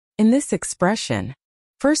In this expression,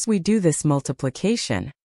 first we do this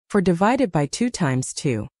multiplication, for divided by 2 times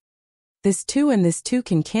 2. This 2 and this 2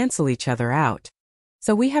 can cancel each other out,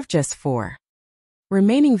 so we have just 4.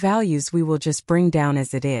 Remaining values we will just bring down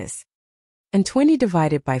as it is. And 20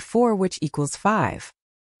 divided by 4, which equals 5.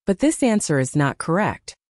 But this answer is not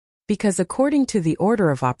correct, because according to the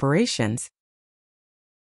order of operations,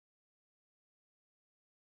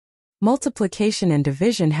 multiplication and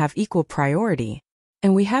division have equal priority,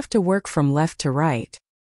 and we have to work from left to right.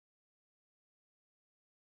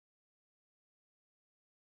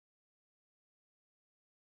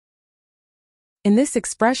 In this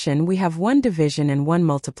expression we have one division and one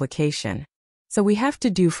multiplication, so we have to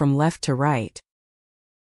do from left to right.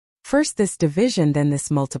 First this division, then this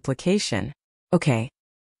multiplication. Okay,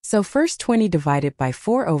 so first 20 divided by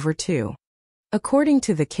 4 over 2. According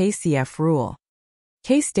to the KCF rule,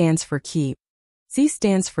 K stands for keep, C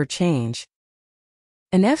stands for change,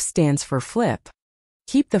 and F stands for flip.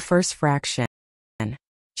 Keep the first fraction,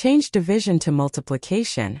 change division to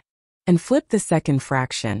multiplication, and flip the second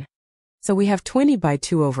fraction. So we have 20 by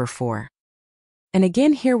 2 over 4. And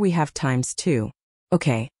again here we have times 2.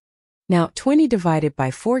 Okay, now 20 divided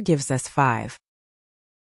by 4 gives us 5.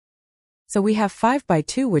 So we have 5 by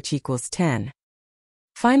 2, which equals 10.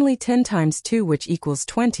 Finally 10 times 2, which equals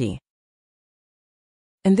 20.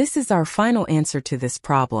 And this is our final answer to this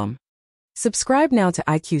problem. Subscribe now to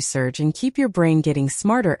IQ Surge and keep your brain getting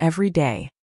smarter every day.